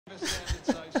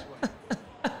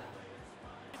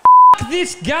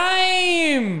This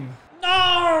game!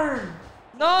 No!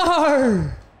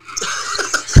 No!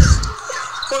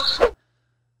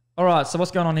 Alright, so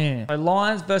what's going on here? So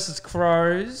Lions versus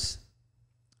Crows.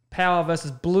 Power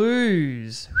versus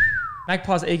Blues.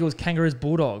 Magpies, Eagles, Kangaroos,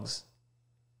 Bulldogs.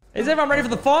 Is everyone ready for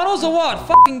the finals or what?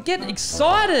 Fucking get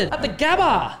excited at the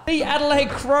Gabba. The Adelaide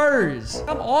Crows.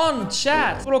 Come on,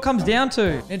 chat. That's what it all comes down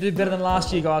to. Need to do better than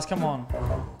last year, guys. Come on.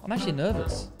 I'm actually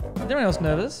nervous. Is anyone else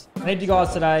nervous? I need you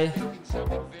guys today.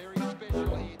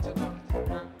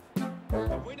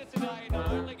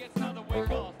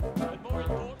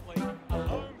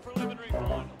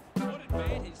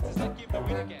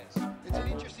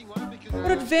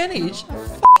 What advantage?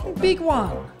 A fucking big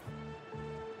one.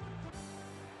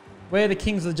 We're the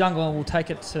kings of the jungle and we'll take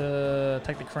it to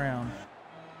take the crown.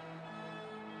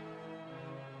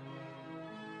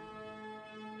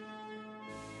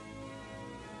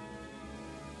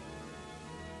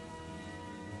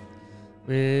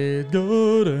 With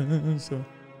Gordon.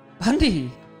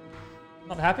 Bundy!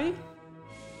 Not happy?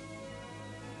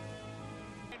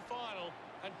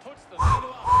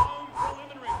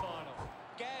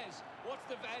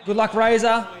 Good luck,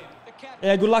 Razor.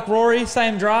 Yeah, good luck, Rory.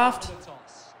 Same draft.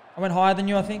 I went higher than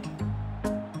you, I think.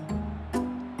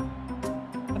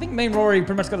 I think me and Rory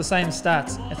pretty much got the same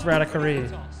stats throughout our career.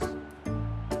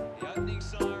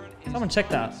 Someone check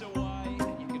that.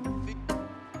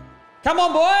 Come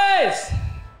on, boys!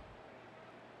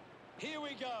 Here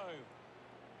we go.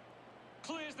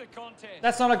 Clears the contest.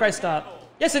 That's not a great start.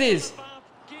 Yes, it is.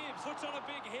 Gibbs hooks on a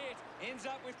big hit. Ends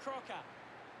up with Crocker.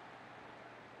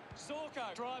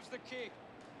 Zorko drives the kick.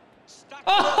 Stuck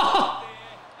there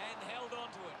and held on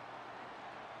to it.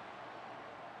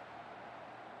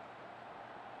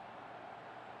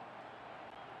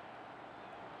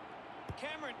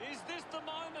 Cameron, is this the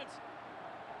moment?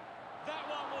 That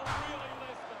one will really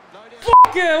lift them. No doubt.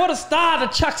 Fuck yeah, what a start, a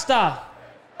chuckster.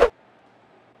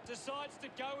 Decides to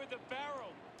go with the barrel.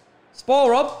 Spoil,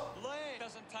 Rob. Blair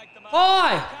doesn't take them up.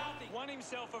 Hi. Won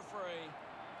himself a free.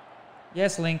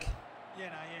 Yes, Link. Yeah,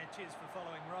 cheers for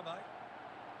following Robbo.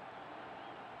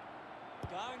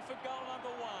 Going for goal number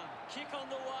one. Kick on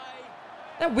the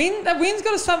way. That win's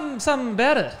got something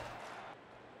about it.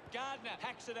 Gardner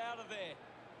hacks it out of there.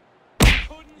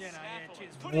 Couldn't snaffle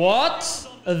cheers. it. What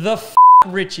the f,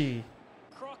 Richie?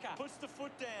 Crocker puts the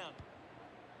foot down.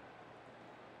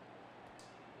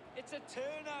 It's a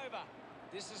turnover.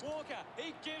 This is Walker.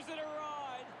 He gives it a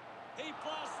ride. He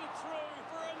blasts it through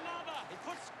for another. He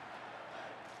puts.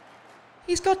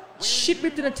 He's got shit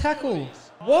ripped in a tackle.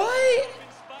 Why?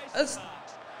 This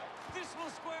will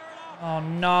square it up. Oh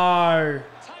no.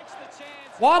 Takes the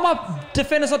chance. Why are my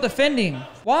defenders not defending?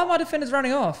 Why are my defenders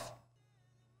running off?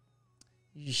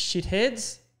 You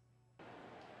shitheads.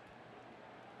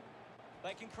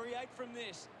 They can create from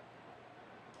this.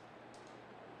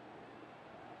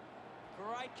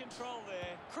 Great control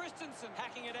there. Christensen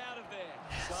hacking it out of there.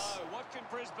 Yes. So, what can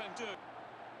Brisbane do?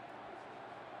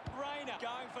 Rayner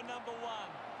going for number one.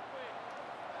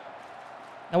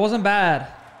 That wasn't bad.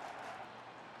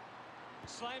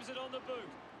 Slams it on the boot.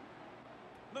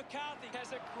 McCarthy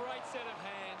has a great set of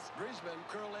hands. Brisbane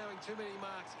are allowing too many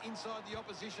marks inside the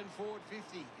opposition forward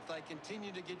 50. If they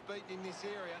continue to get beaten in this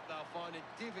area, they'll find it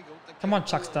difficult to... Come on,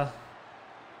 Chuckster.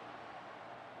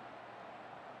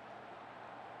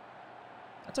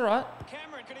 That's all right.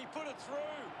 Cameron, can he put it through?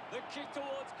 The kick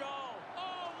towards goal.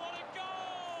 Oh, what a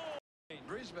goal!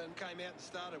 Brisbane came out and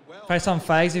started well. FaceTime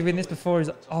Fags, we've been this before. He's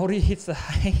older, he hits the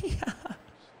hay.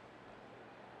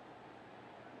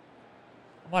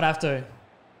 Might have to.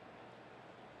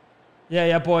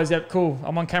 Yeah, boys. Yep, cool.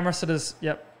 I'm on camera, so there's...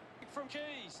 Yep. From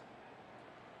Keys.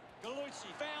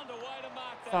 Gallucci found a way to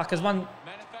mark that. Fuck, there's one...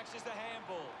 Manufactures the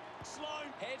handball.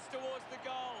 Sloan heads towards the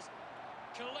goals.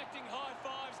 Collecting high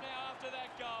fives now after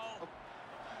that goal.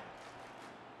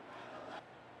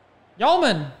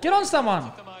 Yeoman, get on someone.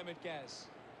 At the moment, Gaz.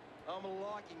 I'm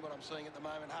liking what I'm seeing at the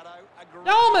moment, Hutto.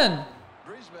 Yeoman!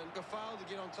 Brisbane failed to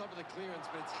get on top of the clearance,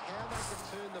 but it's how they can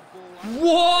turn the ball...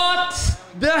 What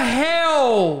the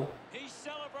hell? He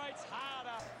celebrates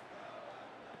harder.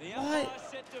 The umpire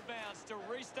set to bounce to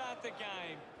restart the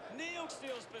game. Neil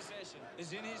steals possession.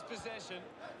 Is in his possession.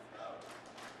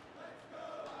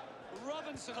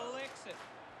 Robinson collects it.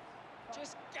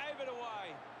 Just gave it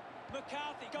away.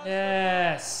 McCarthy goes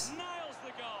Yes. nails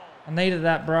the goal. I needed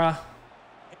that, bruh.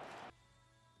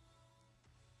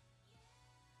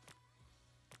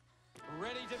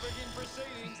 Ready to begin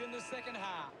proceedings in the second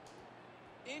half.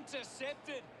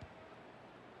 Intercepted.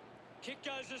 Kick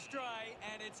goes astray,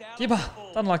 and it's out Gibber, of the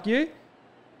ball. done like you.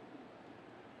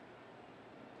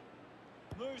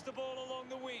 Moves the ball along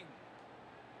the wing.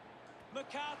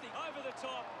 McCarthy over the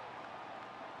top.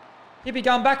 He'll be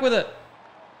going back with it.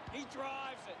 He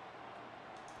drives it.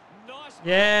 Nice.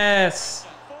 Yes.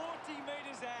 40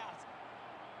 metres out.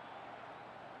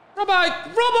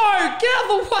 Robbo, get out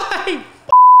of the way.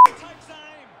 Takes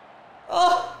aim.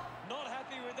 Oh, Not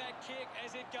happy with that kick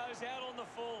as it goes out on the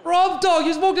full. Rob dog, you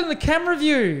just walked in the camera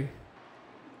view.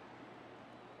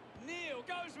 Neil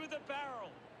goes with the barrel.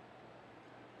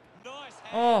 Nice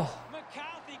hand. Oh,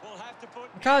 McCarthy will have to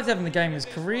put. McCarthy's having the game of his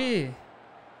career.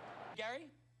 Gary?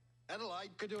 Adelaide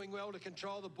are doing well to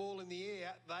control the ball in the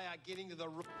air. They are getting to the...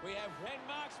 We have Ren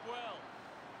marks well.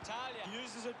 Talia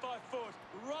uses it by foot.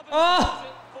 Robinson Oh.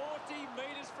 it 40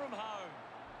 metres from home.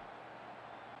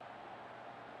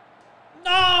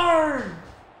 No.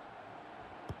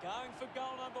 Going for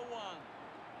goal number 1.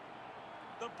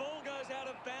 The ball goes out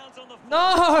of bounds on the floor.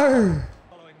 No.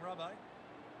 Following Robbo.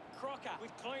 Crocker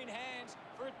with clean hands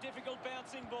for a difficult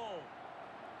bouncing ball.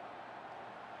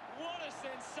 What a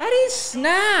sensation. How do you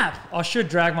snap? I should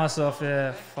drag myself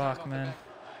there. Fuck, man.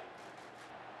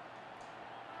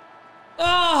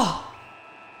 Oh.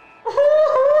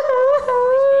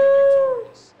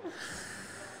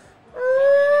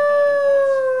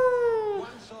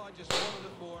 One side just wanted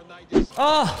it more and they just...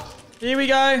 Oh, here we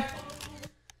go.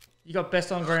 You got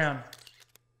best on ground.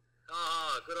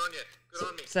 Oh, good on you. Good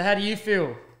on me. So how do you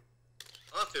feel?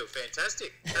 I feel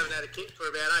fantastic. Haven't had a kick for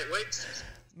about 8 weeks.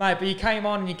 Mate, but you came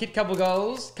on and you kicked a couple of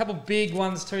goals, a couple of big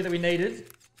ones too that we needed.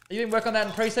 Are you been working on that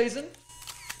in pre-season?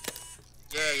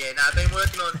 Yeah. No, I've been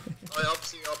working on... I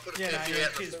put a fair few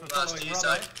out cheers before for last following year, Robbo.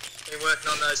 so been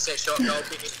working on those set shot goal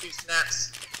kicking, a few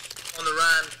snaps on the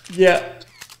run, Yeah.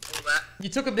 all that. You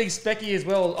took a big specky as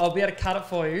well. I'll be able to cut it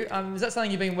for you. Is that something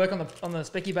you've been working on the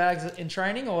specky bags in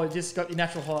training, or just got your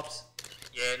natural hops?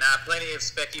 Yeah, plenty of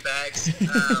specky bags.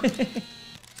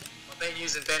 I've been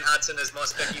using Ben Hudson as my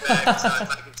specky bag, so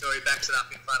making sure he backs it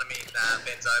up in front of me and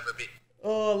bends over a bit.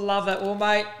 Oh, love that. Well,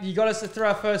 mate, you got us through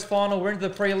our first final. We're into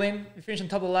the prelim. We finished on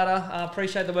top of the ladder.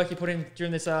 Appreciate the work you put in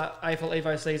during this AFL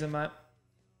Evo season, mate.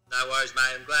 No worries, mate.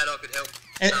 I'm glad I could help.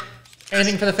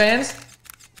 Anything for the fans?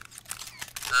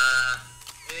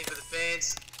 Anything for the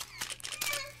fans?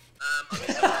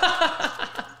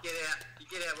 You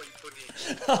get out what you put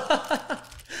in.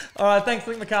 All right, thanks,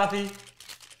 Luke McCarthy.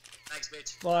 Thanks,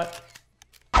 Mitch. Bye.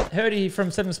 Herdy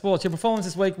from 7 Sports. Your performance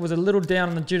this week was a little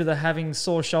down due to the having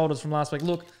sore shoulders from last week.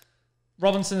 Look,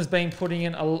 Robinson has been putting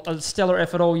in a stellar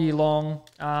effort all year long.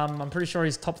 I'm pretty sure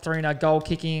he's top 3 in our goal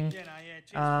kicking. Cheers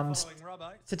for following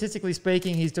Robbo. Statistically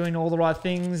speaking, he's doing all the right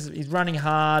things. He's running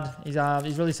hard. He's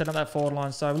really setting up that forward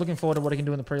line. So we're looking forward to what he can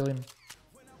do in the prelim.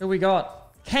 Who we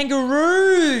got?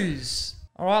 Kangaroos.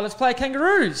 All right, let's play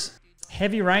Kangaroos.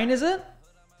 Heavy rain, is it?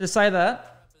 Just say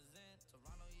that.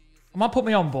 I might put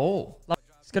me on ball.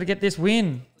 Just got to get this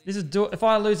win. If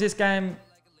I lose this game,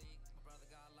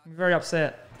 I'm very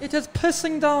upset. It is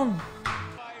pissing down.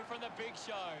 From the big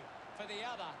show. For the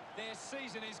other, their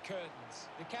season is curtains.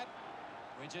 The cap.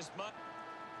 We just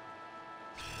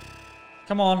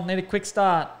Come on, need a quick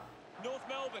start. North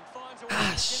Melbourne finds a way Ah,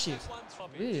 to get shit. that one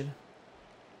stoppage. Weird.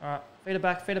 All right, feed it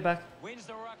back, feed it back. Wins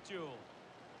the ruck duel.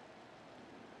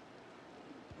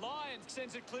 Lions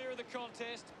sends it clear of the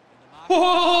contest. And the mark-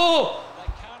 Whoa!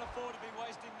 They can't afford to be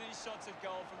wasting these shots at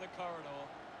goal from the corridor.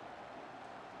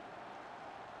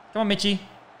 Come on, Mitchie.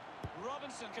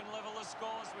 Robinson can level the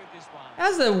scores with this one.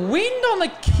 How's the wind on the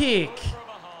kick? From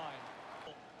behind.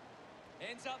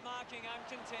 Ends up marking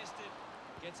uncontested.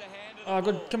 Gets a hand at the Oh,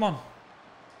 good. ball. Come on.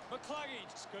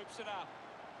 McCluggage scoops it up.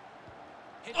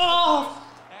 Hits Oh! the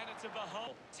post, and it's a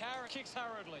behold. Tara kicks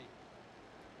hurriedly.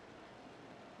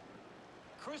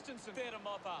 Christensen there to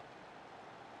mop up.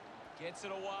 Gets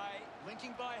it away.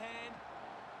 Linking by hand.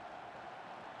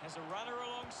 Has a runner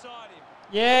alongside him.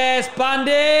 Yes,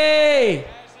 Bundy!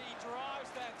 As he drives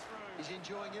that through. He's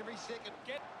enjoying every second.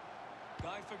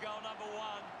 Going for goal number 1.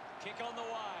 Kick on the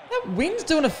way. That wind's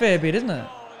doing a fair bit, isn't it?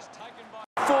 Goal is taken by...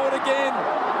 Forward again,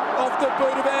 off the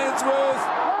boot of Answorth,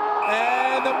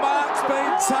 and the mark's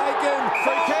been taken.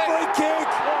 Free kick.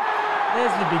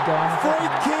 There's the big guy. Free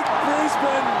kick,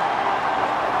 Brisbane.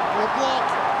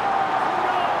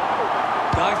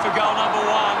 Going for goal number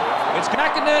 1. It's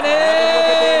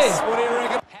McInerney! What do you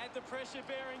reckon? had the pressure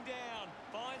bearing down.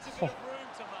 Finds a bit of room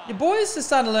to mark. Your boys are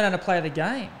starting to learn how to play the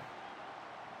game.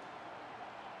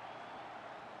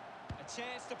 A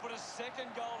chance to put a second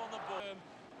goal on the board.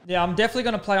 Yeah, I'm definitely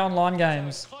going to play online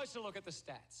games Closer look at the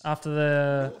stats. after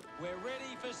the... We're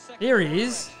ready for second. Here he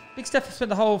is. Big Steph spent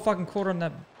the whole fucking quarter on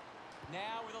that.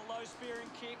 Now with a low spearing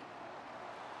kick.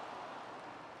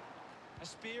 A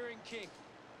spearing kick.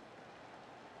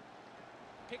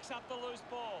 picks up the loose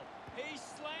ball. He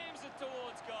slams it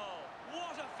towards goal.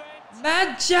 What a fantastic...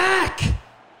 Mad Jack!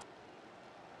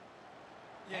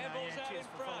 Handball's out in cheers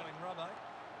for front. following Robbo.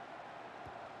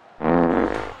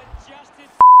 Adjusted...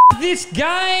 This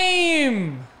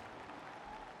game!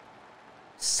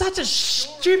 Such a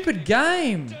stupid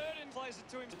game. Durden plays it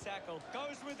to him to tackle.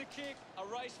 Goes with the kick. A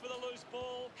race for the loose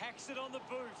ball. Hacks it on the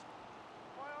boot.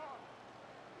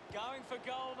 Going for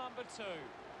goal number 2.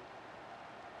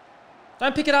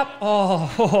 Don't pick it up.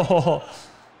 Oh.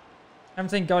 Haven't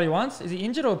seen Goldie once. Is he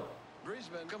injured or?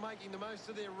 Brisbane are making the most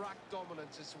of their ruck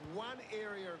dominance. It's one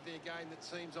area of their game that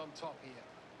seems on top here.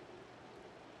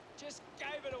 Just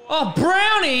gave it away. Oh,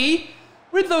 Brownie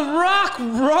with the ruck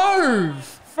rove.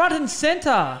 Front and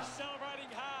centre. Celebrating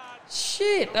hard.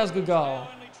 Shit, that was a good goal.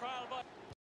 Only trail by...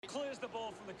 Clears the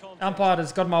ball from the contact. Umpire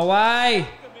has got my way.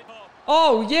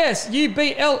 Oh, yes.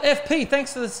 UBLFP.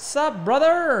 Thanks for the sub,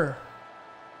 brother.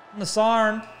 And the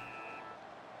siren.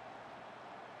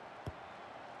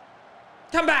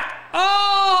 Come back.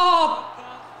 Oh!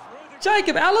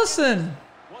 Jacob Allison.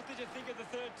 What did you think of the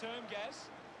third term, Gaz?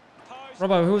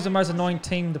 Robbo, who was the most annoying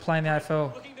team to play in the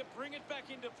AFL? Looking to bring it back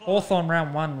into play. Hawthorn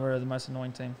round 1 were the most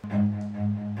annoying team.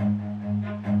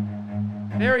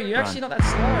 Barry, you're actually not that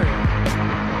slow.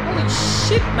 Holy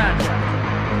shit, man.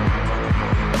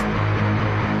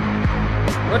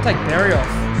 I've got to take Barry off.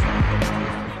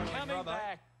 Coming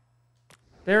back.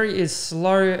 Barry is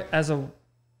slow as a...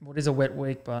 What is a wet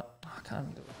week, but I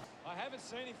can't do it. I haven't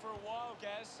seen him for a while,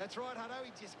 Gaz. That's right, Hutto.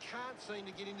 He just can't seem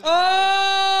to get into the...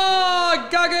 Oh!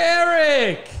 Gaga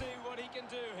Eric! See what he can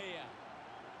do here.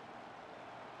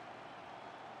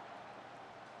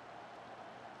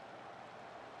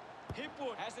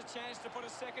 Hipwood has a chance to put a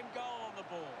second goal on the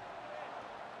ball.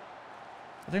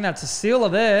 I think that's a sealer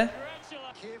there.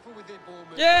 Careful with their ball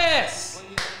movement. Yes!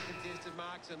 Plenty of contested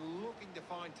marks and looking to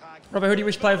find targets. Robbo, who do you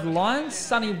wish played for the Lions?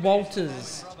 Sonny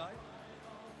Walters.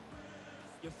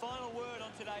 Your final word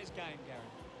on today's game, Gary.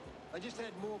 They just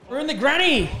had more... We're in the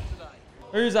granny.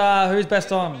 Who's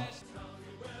best on?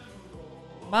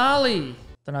 Marley.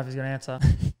 Don't know if he's gonna answer.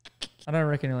 I don't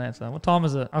reckon he'll answer. What time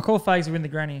is it? I'll call Fags. We're in the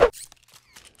granny.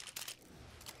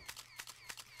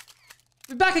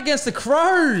 We're back against the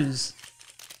Crows.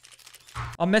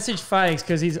 I'll message Fags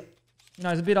because he's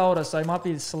a bit older, so he might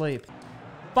be asleep.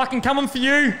 Fucking coming for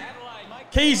you.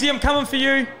 Keezy, I'm coming for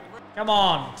you. Come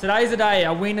on. Today's the day.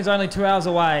 A win is only 2 hours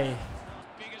away.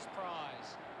 Biggest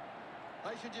prize.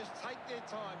 They should just take their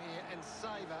time here and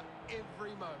savour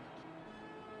every moment.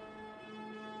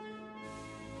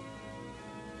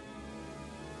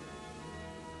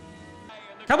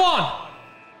 Come on.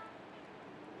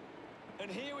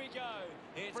 And here we go.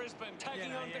 Here's Brisbane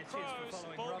taking on the cheers for Crows.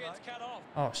 following Ball Robbo. gets cut off.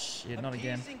 Oh, shit. Not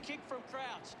again. Piercing kick from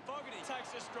Crouch. Fogarty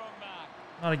takes a strong mark.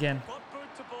 Not again. Got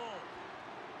boot to ball.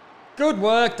 Good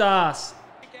work, Das.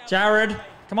 Jared.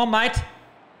 Come on, mate.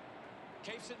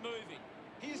 Keeps it moving.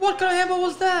 He's What kind of handball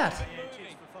was that?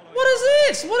 moving. What is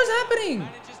this? What is happening?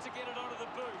 Manages to get it onto the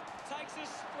boot. Takes a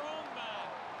strong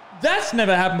mark. That's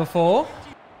never happened before.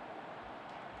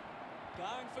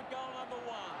 Going for goal number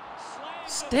 1. Slams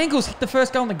it. Stangles hit the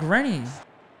first goal in the granny.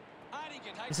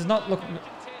 Hardigan takes This is the not mark looking...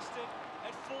 uncontested.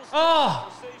 At full speed,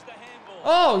 Oh! receives the handball.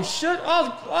 Oh, shit.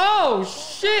 Oh,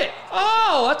 shit.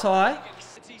 Oh, that's high.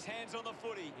 Sets his hands on the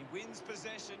footy. He wins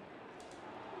possession.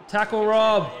 Tackle,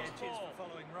 Rob. Cheers for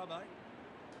following Robbo.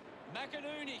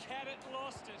 McInerney had it and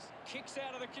lost it. Kicks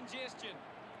out of the congestion.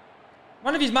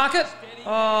 One of his market.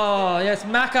 Oh, yes,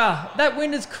 Macca. That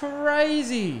wind is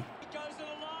crazy. He goes it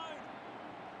alone.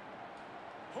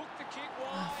 Hook the kick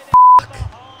wide out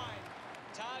behind.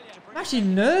 Talia. I'm actually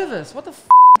nervous. What the f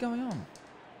is going on?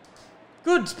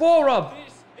 Good spoil, Rob.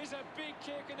 This is a big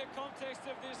kick in the context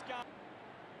of this game.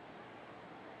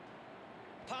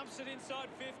 Pumps it inside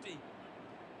 50.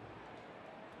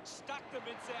 Stuck the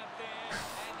mitts out there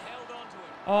and held on to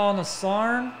it. Oh, on the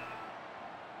siren.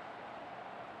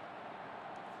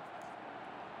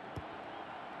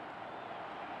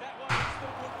 That one hits the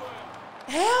woodwork.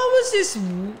 How was this? Gaz,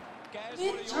 what are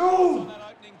your Mitch. thoughts on that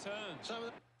opening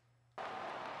turn?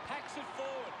 Hacks it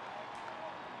forward.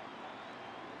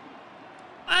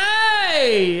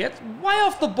 Hey, it's way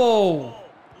off the ball.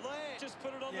 Laird just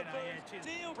put it on the boot. cheers.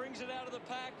 Deal brings it out of the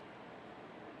pack.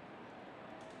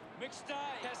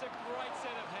 McStay has a great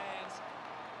set of hands.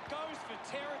 Goes for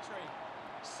territory.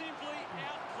 Simply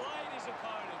outplayed his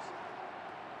opponents.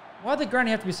 Why'd the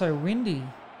granny have to be so windy?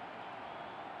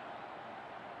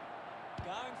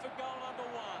 Going for goal number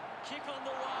 1. Kick on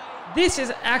the way. This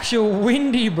is actual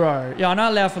windy, bro. Yeah, I know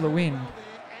allow for the wind.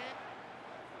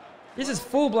 This is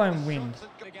full-blown wind.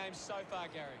 The game so far,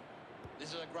 Gary. This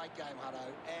is a great game, Hutto,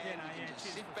 and you can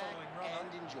just sit back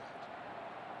and enjoy it.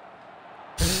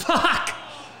 Fuck!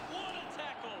 What a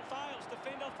tackle. Fails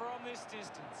defender from this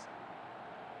distance.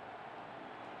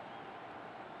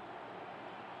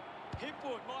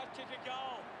 Hipwood might kick a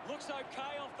goal. Looks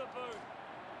okay off the boot.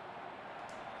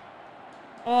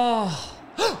 Oh.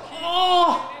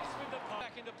 Oh. Connects with the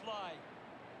back into play.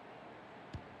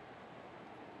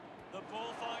 The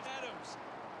ball finds Adams.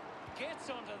 Gets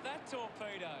onto that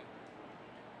torpedo.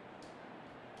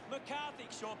 McCarthy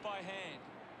shot by hand.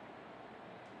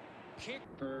 Kick.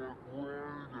 The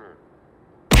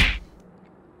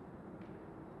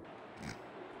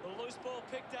loose ball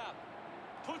picked up.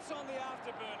 Puts on the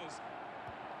afterburners.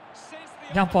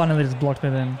 The umpire nearly just blocked me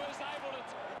then.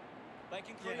 They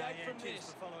can create from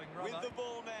this. With the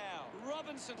ball now.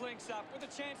 Robinson links up with a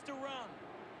chance to run.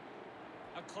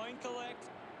 A clean collect.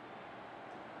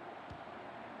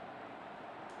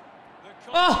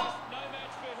 The contest, no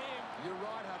match for him. You're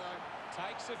right, Hutto.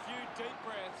 Takes a few deep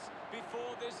breaths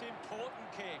before this important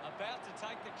kick. About to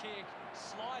take the kick.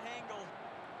 Slight angle.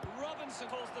 Robinson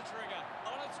pulls the trigger.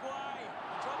 On its way.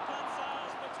 Drop punt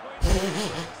sails between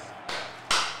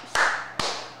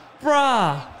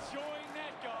Bruh. enjoying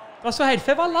that goal. I still hate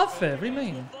Fev. I love Fev. What do you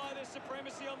mean? Apply their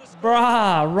supremacy on the score.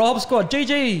 Bruh. Rob squad.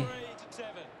 GG.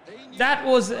 3-7. That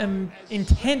was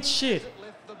intense shit.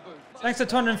 Left the boot. Thanks to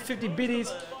 250 biddies.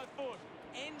 By foot.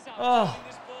 Ends up Oh. turning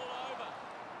this ball over.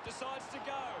 Decides to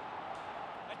go.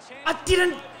 A chance I to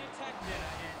didn't- fight the attack.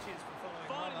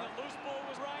 Finding the loose ball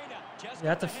was Rayner. Just Yeah,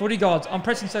 that's a got the footy hand gods. on I'm the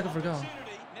pressing circle for goal.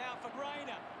 opportunity. Now for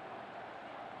Rayner.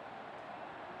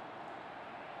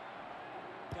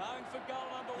 Going for goal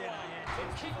number one.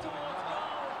 Kick towards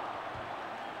goal.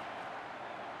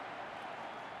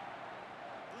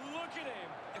 Look at him.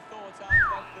 Thoughts after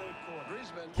that third quarter.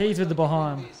 Brisbane Keys with the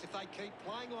behind. If they keep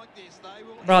playing like this, they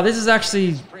will. Bro, this is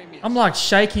actually... Premiers. I'm like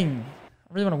shaking.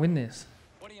 I really want to win this.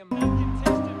 What do you make?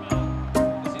 Contested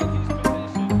mark. Is in his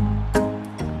possession.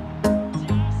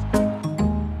 Just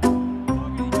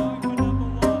Fogarty going for number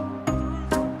one.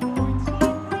 Through for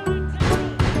points. Brilliant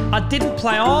tackle. I didn't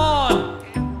play on. Going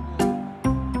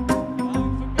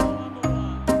for goal number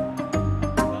one.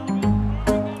 They'll be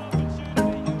improving that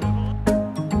opportunity.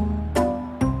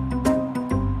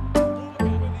 Walker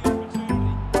with the opportunity.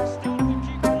 Started the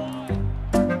kick wide.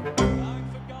 Going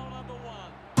for goal number one.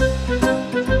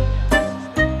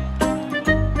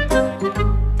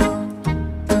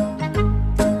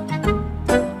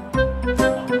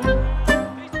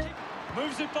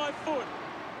 Moves it by foot.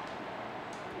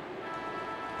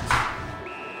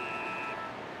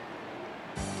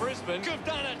 Brisbane have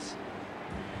done it.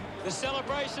 The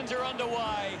celebrations are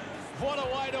underway. What a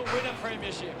way to win a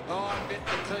premiership. Oh, I bet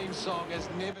the team song has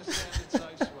never sounded so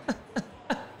sweet.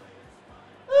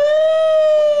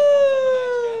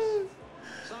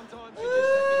 Sometimes you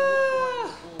just have to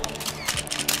walk away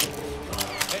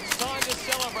before. It's time to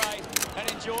celebrate and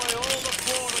enjoy all the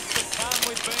plaudits that come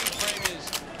with being premiers.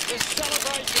 The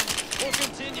celebration will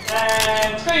continue.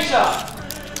 And screenshot.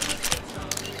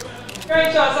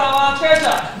 Screenshot, someone.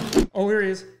 Screenshot. Oh, here he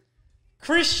is.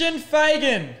 Christian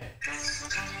Fagan.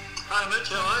 Hi, Mitch,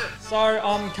 how are you? So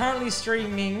I'm currently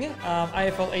streaming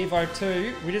AFL Evo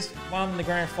 2. We just won the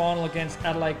grand final against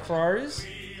Adelaide Crows.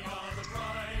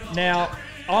 Now,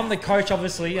 I'm the coach,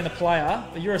 obviously, and the player,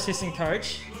 but you're assistant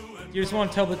coach. You just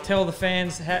want to tell the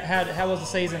fans how was the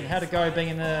season, how to go being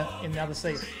in the other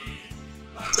seat.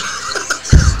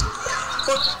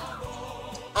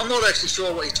 I'm not actually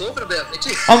sure what you're talking about,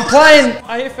 Mitchy. I'm playing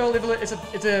AFL Evo. It's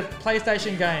a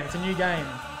PlayStation game. It's a new game.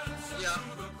 Yeah.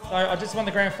 So I just won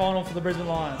the grand final for the Brisbane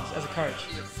Lions as a coach.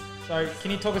 So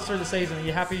can you talk us through the season? Are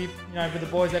you happy, with the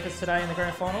boys' efforts today in the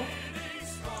grand final?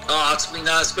 Oh, it's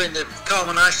been the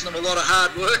culmination of a lot of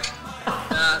hard work.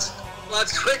 Blood,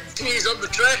 sweat, tears on the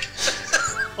track.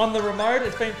 On the remote,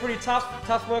 it's been pretty tough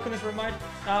work on this remote.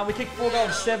 We kicked 4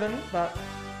 goals 7, but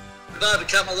We've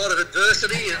overcome a lot of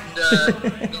adversity and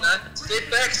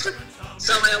setbacks, but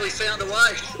somehow we found a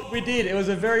way. we did. It was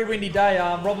a very windy day.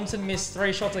 Robinson missed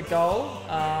 3 shots at goal.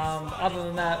 Other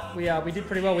than that, we did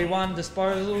pretty well. We won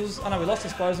disposals. Oh no, we lost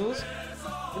disposals.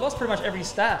 We lost pretty much every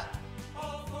stat.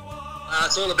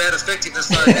 It's all about effectiveness,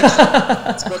 though.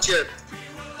 It's what you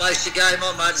base your game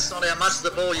on, mate. It's not how much of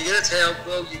the ball you get, it's how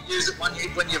well you use it when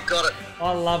you've got it.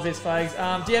 I love this, Fags.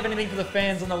 Do you have anything for the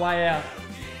fans on the way out?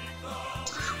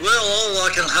 Well, all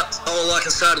I can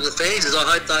say to the fans is I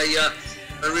hope they are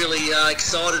really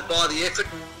excited by the effort.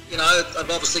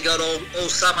 They've obviously got all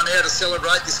summer now to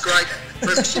celebrate this great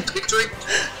premiership victory.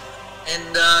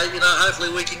 And,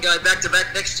 hopefully we can go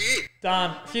back-to-back next year.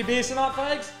 Done. A few beers tonight,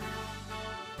 Fags?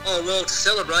 Oh, well, to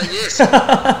celebrate, yes.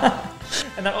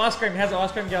 And that ice cream, how's the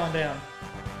ice cream going down?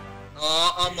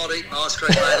 Oh, I'm not eating ice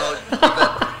cream, mate.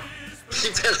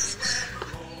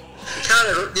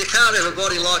 You can't have a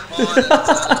body like mine.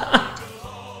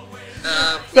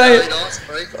 Eat ice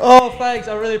cream. Oh, thanks.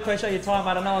 I really appreciate your time,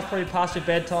 mate. I know it's probably past your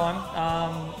bedtime.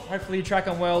 Hopefully you're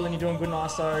tracking well and you're doing good and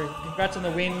nice. So congrats on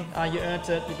the win. You earned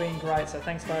it. You've been great. So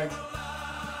thanks, folks.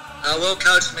 Well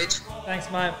coached, Mitch.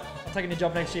 Thanks, mate. I'm taking your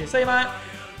job next year. See you, mate.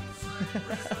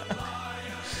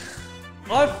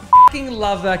 I fucking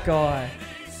love that guy.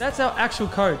 That's our actual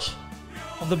coach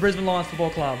of the Brisbane Lions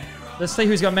Football Club. Let's see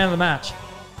who's got man of the match.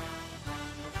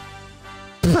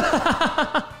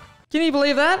 Can you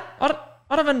believe that? I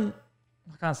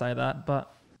can't say that,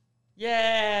 but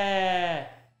yeah.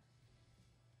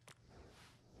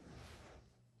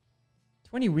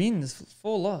 20 wins,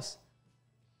 4 loss.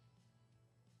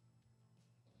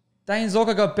 Dane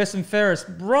Zorko got best and fairest.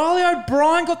 Riley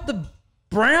O'Brien got the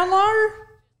Brownlow?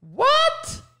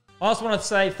 What? I just want to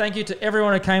say thank you to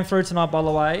everyone who came through tonight, by the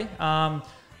way.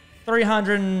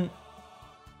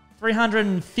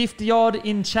 350 odd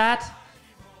in chat.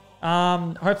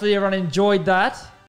 Hopefully everyone enjoyed that.